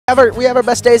we have our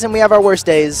best days and we have our worst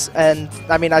days. And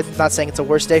I mean, I'm not saying it's a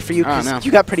worst day for you because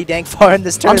you got pretty dang far in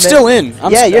this tournament. I'm still in.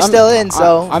 You're still in.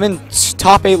 So I'm in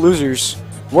top 8 losers.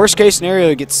 Worst case scenario,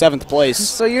 you get 7th place.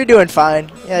 So you're doing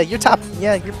fine. Yeah, you're top.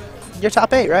 Yeah, you're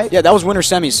top 8, right? Yeah, that was winter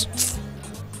semis.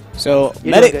 So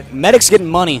Medic's getting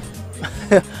money.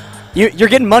 You're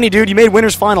getting money, dude. You made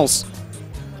winners finals.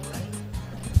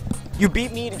 You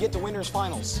beat me to get to winners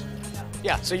finals.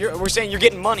 Yeah, so we're saying you're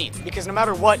getting money because no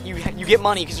matter what, you get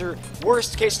money because your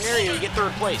worst case scenario, you get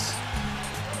 3rd place.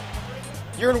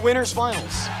 You're in winners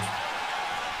finals.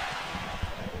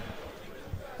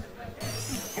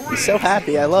 He's so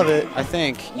happy. I love it. I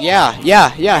think. Yeah.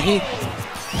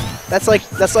 That's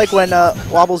like when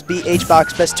Wobbles beat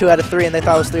HBox best 2 out of 3 and they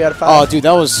thought it was 3 out of 5. Oh, dude,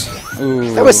 that was.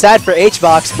 Ooh. That was sad for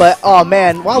HBox, but oh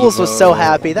man, Wobbles was so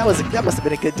happy. That must have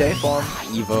been a good day for him.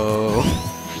 Evo.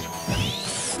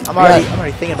 I'm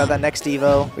already thinking about that next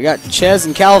Evo. We got Chez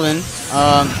and Calvin.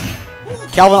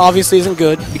 Calvin obviously isn't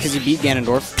good because he beat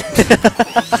Ganondorf.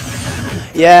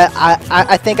 Yeah,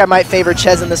 I think I might favor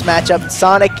Chez in this matchup.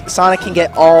 Sonic can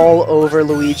get all over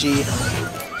Luigi,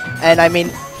 and I mean,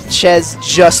 Chez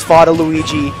just fought a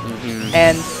Luigi,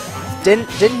 and didn't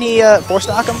he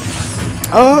 4-stock him?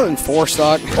 Oh, and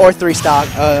 4-stock or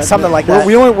 3-stock, something like that.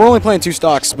 We're only playing 2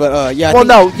 stocks, but yeah. Well,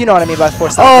 no, you know what I mean by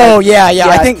 4-stock. Oh right? yeah.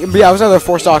 I think it was either a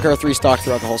 4-stock or a 3-stock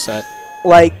throughout the whole set.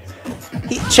 Like,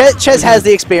 Chez has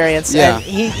the experience, and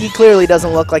he clearly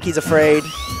doesn't look like he's afraid.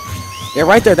 Yeah,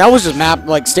 right there. That was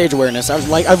just stage awareness. I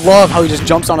love how he just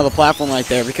jumps onto the platform right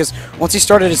there because once he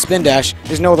started his spin dash,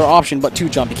 there's no other option but to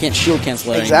jump. He can't shield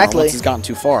cancel it anymore once he's gotten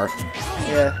too far.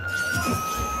 Yeah.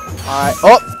 All right.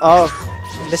 Oh.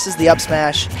 Misses the up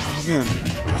smash.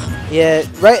 Yeah.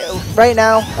 Right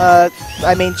now,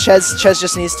 I mean, Chez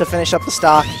just needs to finish up the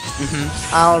stock.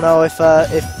 I don't know if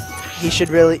he should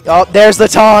really. Oh, there's the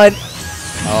taunt.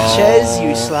 Oh. Chez,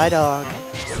 you sly dog.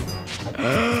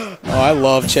 Oh, I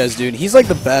love Chez, dude. He's like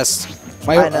the best.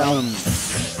 I know.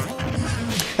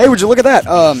 Hey, would you look at that?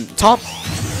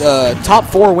 Top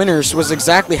 4 winners was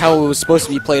exactly how it was supposed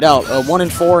to be played out. 1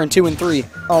 and 4 and 2 and 3.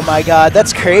 Oh my God,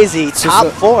 that's crazy. Top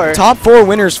 4. Top 4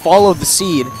 winners followed the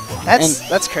seed.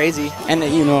 That's crazy. And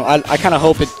you know, I kind of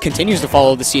hope it continues to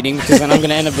follow the seeding because then I'm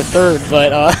gonna end up the 3rd.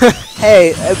 But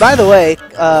hey, by the way,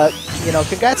 you know,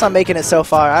 congrats on making it so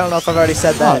far. I don't know if I've already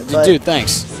said that. Oh, dude,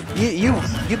 thanks.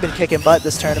 You've been kicking butt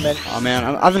this tournament. Oh man,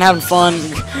 I've been having fun.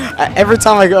 Every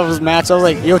time I go to this match, I was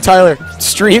like, "Yo, Tyler,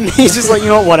 stream." He's just like, "You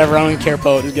know what? Whatever. I don't even care,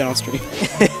 Poe. Just get on stream."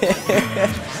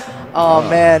 Oh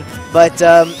man, but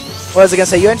what was I gonna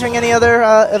say? You entering any other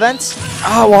events?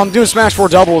 Oh well, I'm doing Smash 4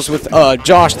 doubles with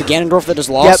Josh, the Ganondorf that just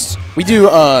lost. Yep. We do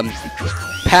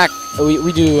pack.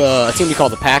 We do a team we call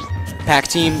the pack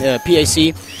team,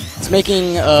 PAC. It's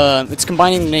making it's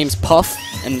combining the names Puff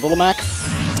and Little Mac.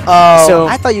 Oh, so,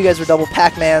 I thought you guys were double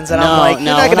Pac-Mans, and I'm like,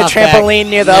 you're not going to trampoline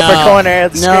near the upper corner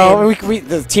of the screen.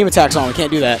 The team attack's on. We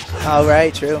can't do that. Oh,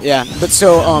 right, true. Yeah, but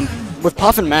so with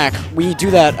Puff and Mac, we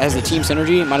do that as a team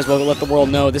synergy. Might as well let the world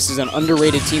know this is an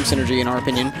underrated team synergy in our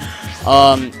opinion.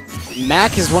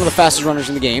 Mac is one of the fastest runners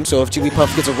in the game, so if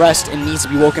Jigglypuff gets a rest and needs to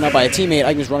be woken up by a teammate,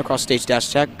 I can just run across the stage, dash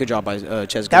attack. Good job by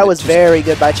Chez. That was very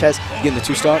good by Chez. Getting the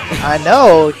 2-stock. I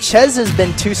know. Chez has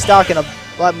been 2-stocking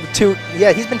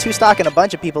he's been 2-stocking a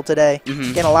bunch of people today.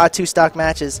 Getting a lot of 2-stock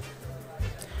matches.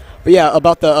 But yeah,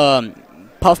 about the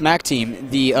Puff Mac team,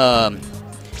 the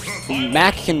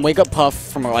Mac can wake up Puff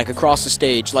from like across the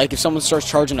stage. Like if someone starts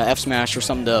charging an F smash or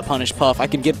something to punish Puff, I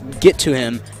could get to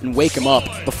him and wake him up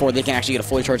before they can actually get a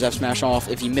fully charged F smash off.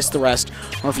 If he missed the rest,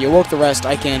 or if he awoke the rest,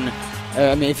 I can.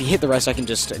 I mean, if he hit the rest, I can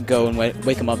just go and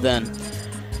wake him up then.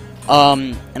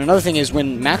 And another thing is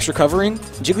when Mac's recovering,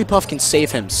 Jigglypuff can save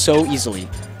him so easily.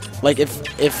 Like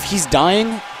if he's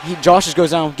dying, Josh just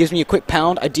goes down, gives me a quick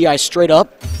pound, I DI straight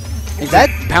up. And that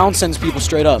pound sends people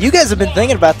straight up. You guys have been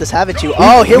thinking about this, haven't you?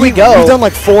 Oh, here we go. We've done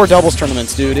like 4 doubles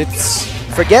tournaments, dude. It's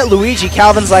forget Luigi.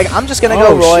 Calvin's like, I'm just gonna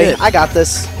go, Roy. Shit. I got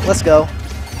this. Let's go.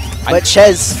 But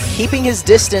Chez keeping his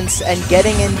distance and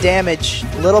getting in damage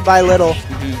little by little.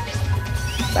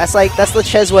 That's the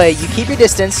Chez way. You keep your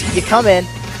distance. You come in.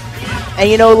 And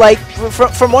you know, like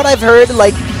from what I've heard,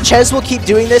 like Chez will keep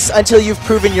doing this until you've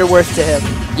proven your worth to him.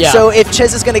 Yeah. So if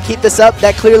Chez is going to keep this up,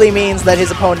 that clearly means that his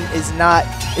opponent is not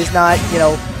you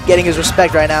know, getting his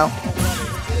respect right now.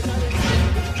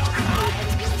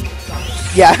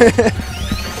 Yeah.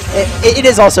 it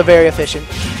is also very efficient.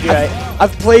 You're right.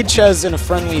 I've played Chez in a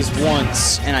friendlies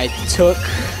once, and I took,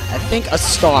 I think, a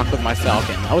stock with my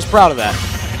Falcon. I was proud of that.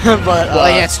 But well,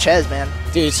 yeah, it's Chez, man.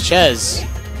 Dude, it's Chez.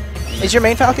 Is your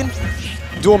main Falcon?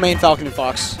 Dual main Falcon and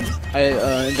Fox.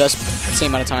 I invest the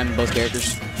same amount of time in both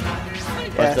characters.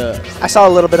 But I saw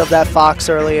a little bit of that Fox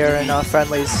earlier in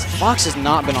friendlies. Fox has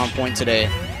not been on point today,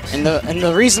 and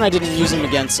the reason I didn't use him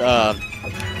against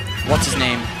what's his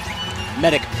name,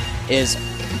 Medic, is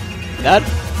that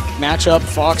matchup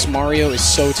Fox Mario is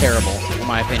so terrible in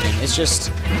my opinion. It's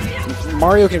just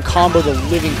Mario can combo the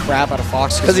living crap out of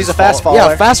Fox because he's a fast faller.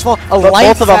 Yeah, fast fall.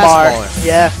 Both of them are.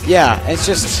 Yeah. Yeah, it's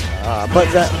just but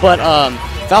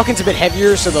Falcon's a bit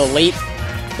heavier, so the late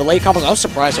combos. I was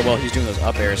surprised how well he was doing those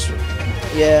up airs.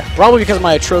 Yeah. Probably because of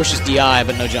my atrocious DI,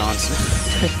 but no Johns.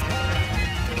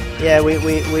 Yeah,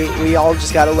 we all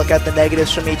just got to look at the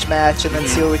negatives from each match and then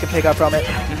see what we can pick up from it.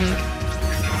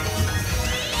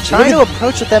 Trying to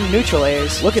approach with them neutral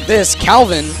airs. Look at this,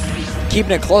 Calvin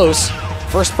keeping it close.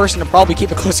 First person to probably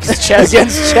keep it close against Chez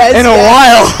in a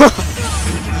while.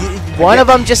 One of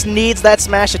them just needs that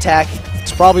smash attack.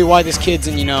 It's probably why this kid's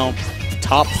in,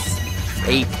 top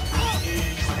 8.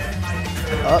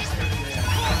 Up.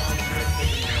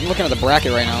 I'm looking at the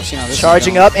bracket right now, seeing how this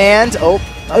Charging is up and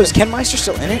is Ken Meister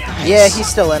still in it? Nice. Yeah, he's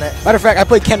still in it. Matter of fact, I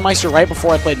played Ken Meister right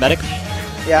before I played Medic.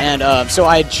 Yeah. And so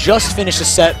I had just finished a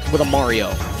set with a Mario,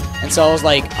 and so I was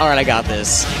like, all right, I got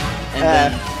this. And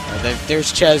then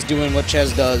there's Chez doing what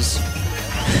Chez does.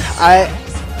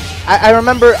 I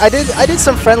remember I did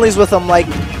some friendlies with him like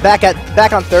back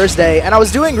on Thursday, and I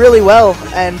was doing really well,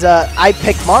 and I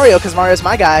picked Mario because Mario's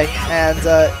my guy, and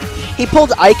he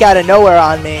pulled Ike out of nowhere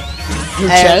on me. You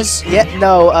Chez? Yeah,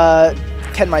 no,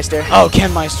 Ken Meister. Oh,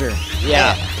 Ken Meister.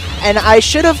 Yeah. And I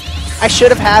should have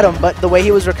had him, but the way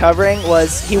he was recovering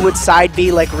was he would side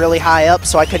B like really high up,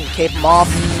 so I couldn't cape him off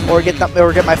or get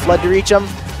my flood to reach him.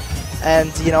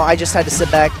 And I just had to sit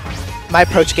back. My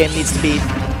approach game needs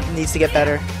to get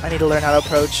better. I need to learn how to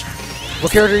approach.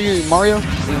 What character are you? Mario?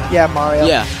 Yeah, Mario.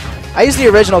 Yeah. I use the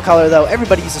original color though.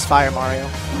 Everybody uses Fire Mario.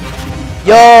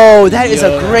 Yo, that is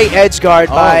a great edge guard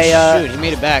by shoot, he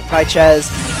made it back. By Chez.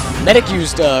 Medic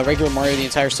used regular Mario the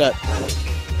entire set.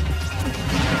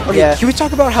 Okay, yeah. Can we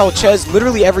talk about how Chez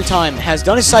literally every time has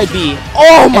done his side B?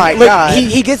 Oh my god!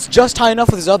 He gets just high enough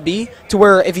with his up B to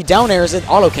where if he down airs, it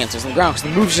auto cancels on the ground because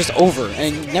the move's just over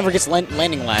and he never gets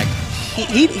landing lag.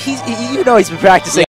 He's been practicing.